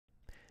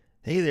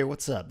Hey there,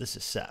 what's up? This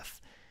is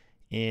Seth.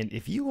 And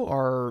if you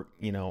are,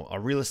 a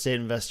real estate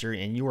investor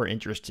and you are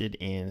interested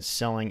in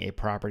selling a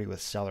property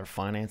with seller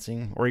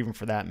financing, or even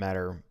for that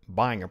matter,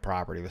 buying a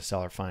property with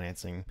seller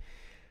financing,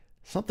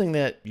 something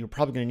that you're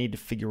probably going to need to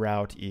figure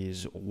out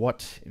is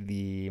what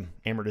the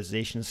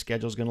amortization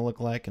schedule is going to look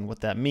like. And what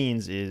that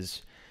means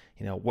is,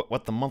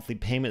 what the monthly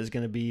payment is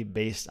going to be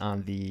based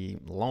on the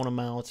loan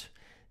amount,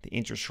 the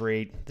interest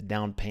rate, the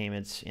down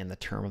payments, and the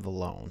term of the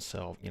loan.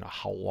 So,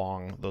 how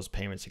long those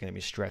payments are going to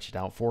be stretched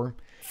out for.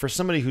 For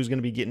somebody who's going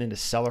to be getting into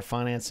seller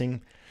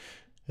financing,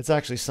 it's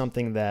actually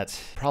something that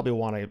probably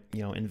want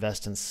to,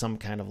 invest in some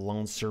kind of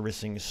loan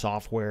servicing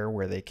software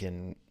where they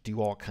can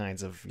do all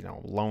kinds of,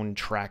 loan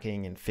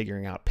tracking and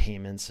figuring out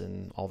payments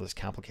and all this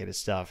complicated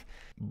stuff.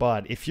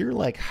 But if you're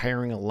like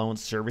hiring a loan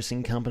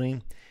servicing company,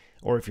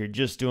 or if you're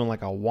just doing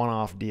like a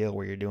one-off deal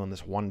where you're doing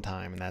this one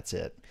time and that's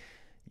it,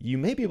 you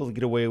may be able to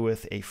get away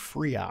with a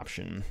free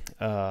option.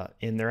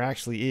 And there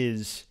actually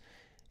is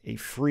a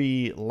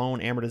free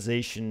loan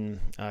amortization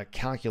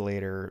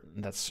calculator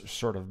that's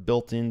sort of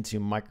built into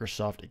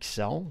Microsoft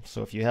Excel.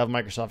 So if you have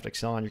Microsoft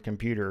Excel on your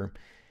computer,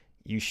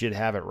 you should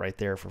have it right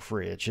there for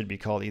free. It should be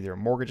called either a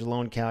mortgage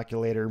loan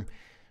calculator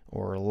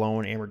or a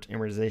loan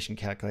amortization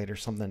calculator,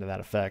 something to that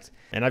effect.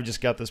 And I've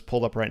just got this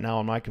pulled up right now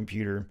on my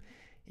computer,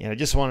 and I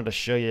just wanted to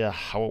show you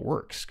how it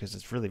works because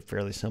it's really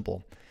fairly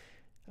simple.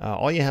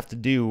 All you have to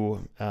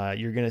do,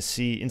 you're going to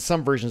see in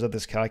some versions of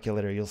this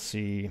calculator, you'll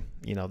see,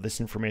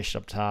 this information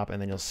up top, and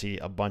then you'll see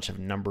a bunch of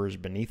numbers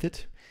beneath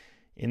it.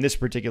 In this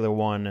particular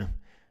one,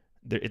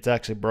 it's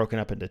actually broken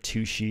up into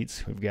two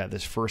sheets. We've got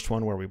this first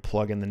one where we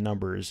plug in the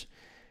numbers,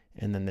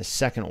 and then the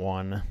second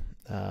one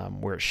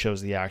where it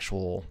shows the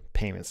actual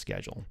payment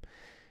schedule.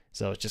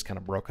 So it's just kind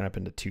of broken up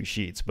into two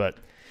sheets. But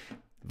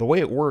the way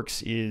it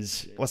works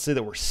is, let's say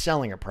that we're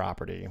selling a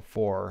property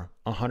for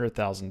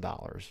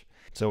 $100,000.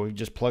 So we've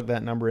just plugged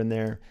that number in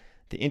there.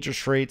 The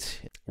interest rate,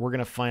 we're going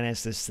to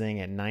finance this thing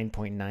at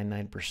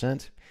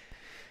 9.99%.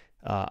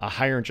 A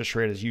higher interest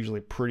rate is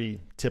usually pretty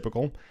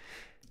typical.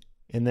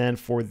 And then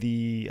for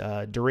the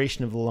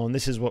duration of the loan,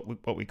 this is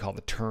what we call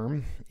the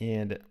term.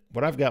 And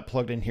what I've got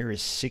plugged in here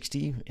is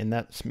 60, and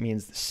that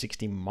means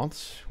 60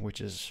 months, which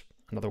is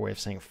another way of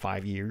saying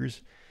 5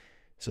 years.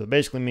 So it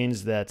basically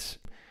means that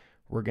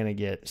we're going to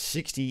get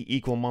 60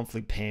 equal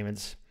monthly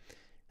payments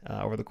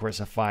over the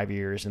course of 5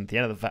 years. And at the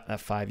end of that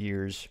 5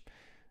 years,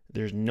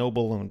 there's no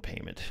balloon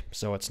payment.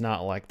 So it's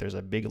not like there's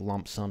a big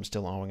lump sum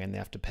still owing and they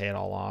have to pay it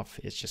all off.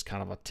 It's just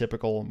kind of a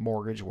typical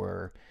mortgage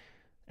where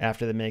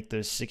after they make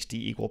those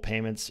 60 equal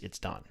payments, it's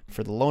done.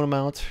 For the loan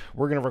amount,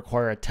 we're going to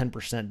require a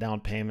 10%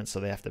 down payment. So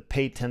they have to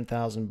pay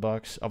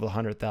 $10,000 of the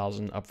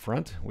 $100,000 up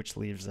front, which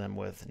leaves them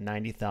with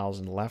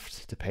 $90,000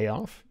 left to pay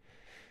off.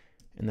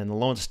 And then the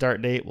loan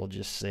start date, we'll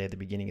just say at the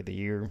beginning of the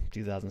year,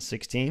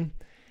 2016.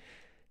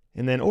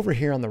 And then over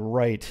here on the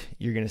right,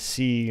 you're going to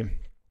see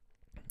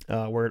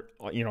where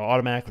it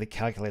automatically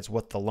calculates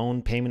what the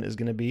loan payment is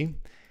going to be.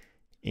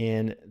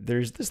 And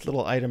there's this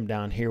little item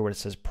down here where it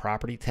says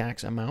property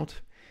tax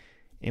amount.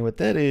 And what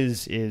that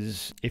is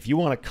if you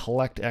want to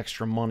collect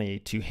extra money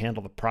to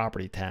handle the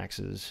property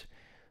taxes,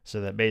 so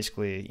that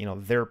basically,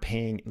 they're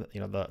paying,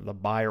 the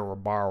buyer or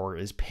borrower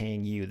is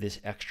paying you this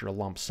extra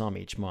lump sum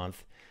each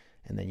month.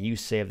 And then you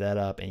save that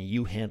up and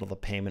you handle the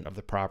payment of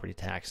the property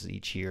taxes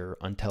each year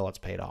until it's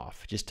paid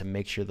off, just to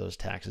make sure those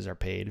taxes are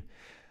paid.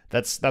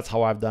 That's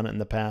how I've done it in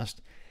the past.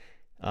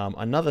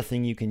 Another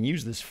thing you can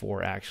use this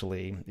for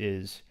actually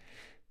is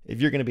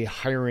if you're going to be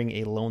hiring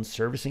a loan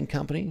servicing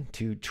company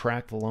to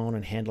track the loan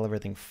and handle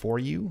everything for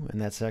you,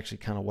 and that's actually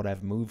kind of what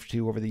I've moved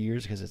to over the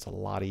years because it's a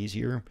lot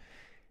easier.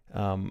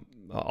 A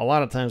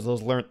lot of times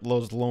those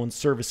loan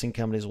servicing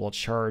companies will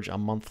charge a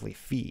monthly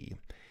fee.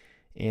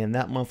 And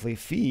that monthly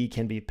fee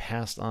can be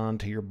passed on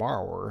to your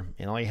borrower,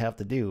 and all you have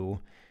to do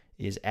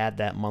is add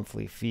that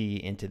monthly fee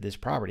into this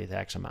property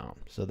tax amount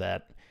so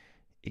that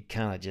it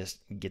kind of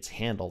just gets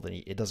handled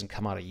and it doesn't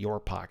come out of your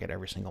pocket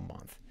every single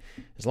month.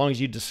 As long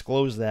as you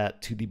disclose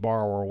that to the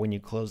borrower when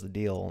you close the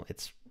deal,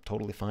 it's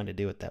totally fine to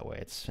do it that way.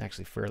 It's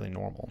actually fairly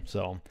normal.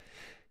 So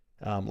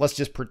let's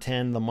just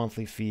pretend the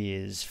monthly fee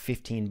is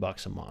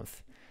 $15 a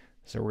month.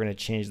 So we're going to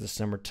change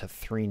this number to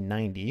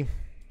 $390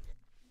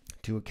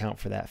 to account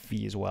for that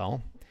fee as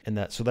well. And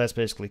that's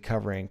basically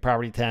covering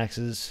property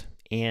taxes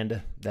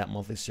and that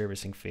monthly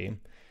servicing fee.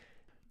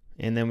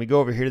 And then we go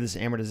over here to this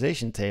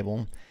amortization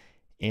table,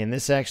 and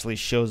this actually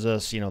shows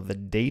us,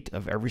 the date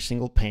of every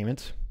single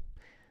payment,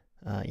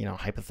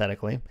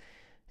 hypothetically.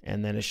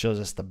 And then it shows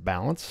us the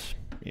balance.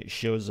 It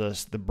shows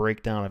us the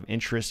breakdown of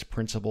interest,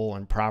 principal,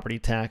 and property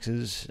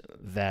taxes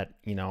that,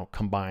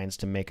 combines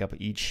to make up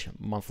each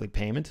monthly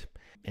payment.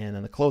 And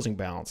then the closing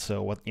balance.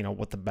 So what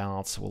the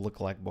balance will look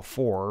like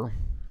before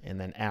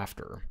and then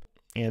after.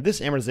 And this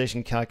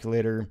amortization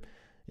calculator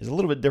is a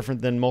little bit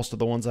different than most of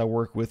the ones I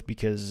work with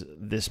because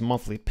this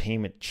monthly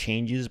payment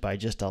changes by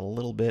just a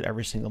little bit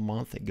every single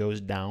month. It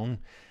goes down,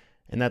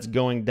 and that's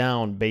going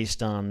down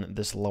based on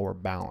this lower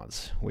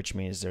balance, which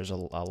means there's a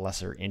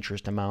lesser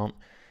interest amount.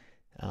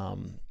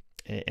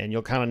 And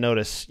you'll kind of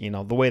notice,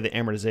 the way the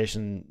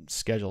amortization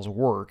schedules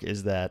work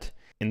is that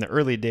in the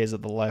early days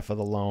of the life of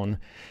the loan,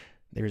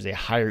 there's a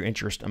higher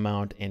interest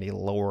amount and a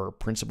lower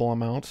principal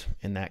amount,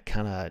 and that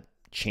kind of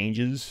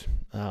changes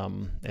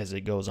as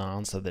it goes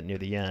on, so that near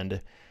the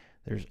end,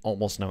 there's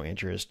almost no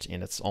interest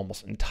and it's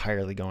almost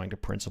entirely going to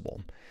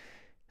principal.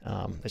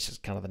 It's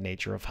just kind of the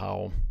nature of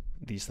how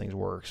these things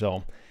work.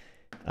 So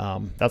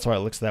that's why it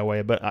looks that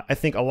way. But I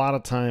think a lot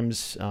of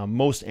times,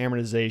 most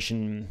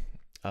amortization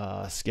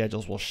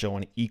schedules will show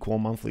an equal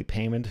monthly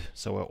payment,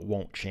 so it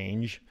won't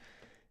change.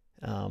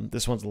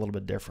 This one's a little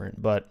bit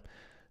different, but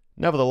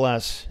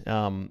nevertheless,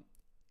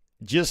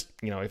 just,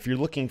 if you're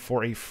looking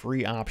for a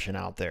free option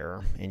out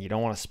there and you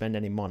don't want to spend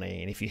any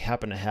money, and if you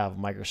happen to have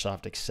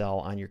Microsoft Excel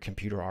on your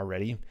computer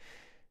already,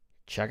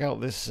 check out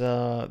this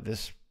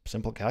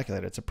simple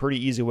calculator. It's a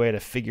pretty easy way to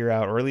figure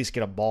out, or at least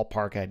get a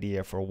ballpark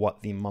idea for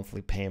what the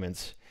monthly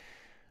payments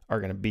are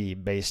going to be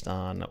based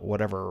on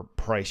whatever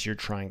price you're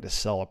trying to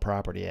sell a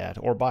property at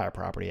or buy a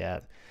property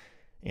at.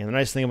 And the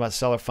nice thing about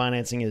seller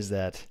financing is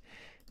that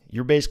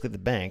you're basically the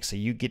bank, so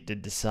you get to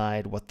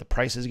decide what the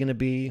price is going to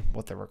be,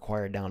 what the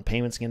required down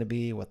payment's going to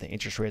be, what the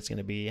interest rate's going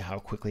to be, how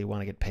quickly you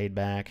want to get paid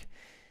back,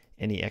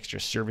 any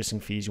extra servicing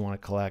fees you want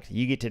to collect.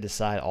 You get to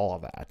decide all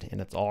of that, and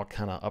it's all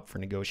kind of up for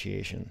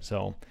negotiation.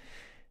 So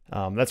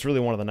that's really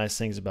one of the nice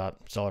things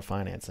about seller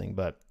financing.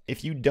 But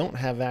if you don't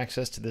have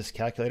access to this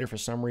calculator for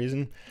some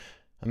reason,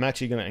 I'm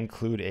actually going to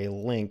include a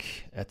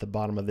link at the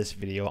bottom of this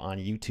video on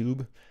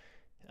YouTube.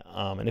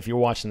 And if you're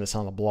watching this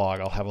on the blog,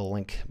 I'll have a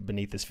link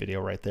beneath this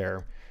video right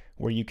there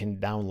where you can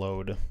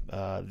download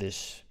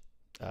this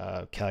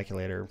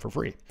calculator for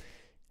free.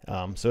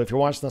 So if you're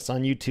watching this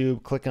on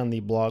YouTube, click on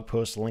the blog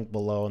post link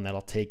below, and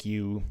that'll take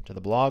you to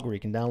the blog where you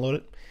can download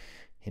it.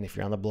 And if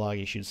you're on the blog,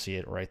 you should see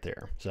it right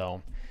there.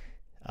 So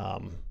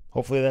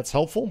hopefully that's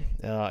helpful.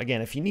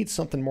 Again, if you need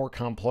something more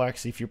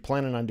complex, if you're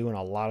planning on doing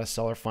a lot of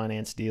seller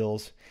finance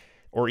deals,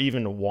 or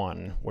even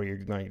one where you're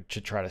going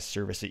to try to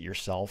service it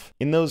yourself,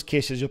 in those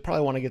cases, you'll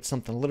probably want to get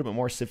something a little bit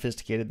more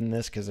sophisticated than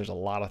this, because there's a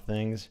lot of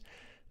things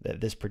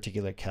that this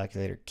particular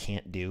calculator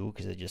can't do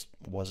because it just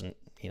wasn't,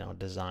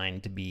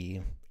 designed to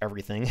be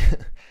everything.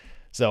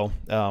 So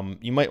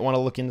you might want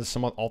to look into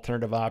some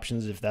alternative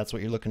options if that's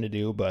what you're looking to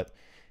do. But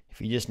if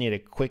you just need a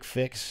quick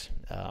fix,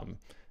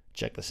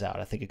 check this out.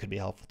 I think it could be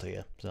helpful to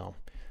you. So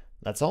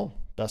that's all.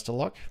 Best of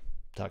luck.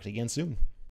 Talk to you again soon.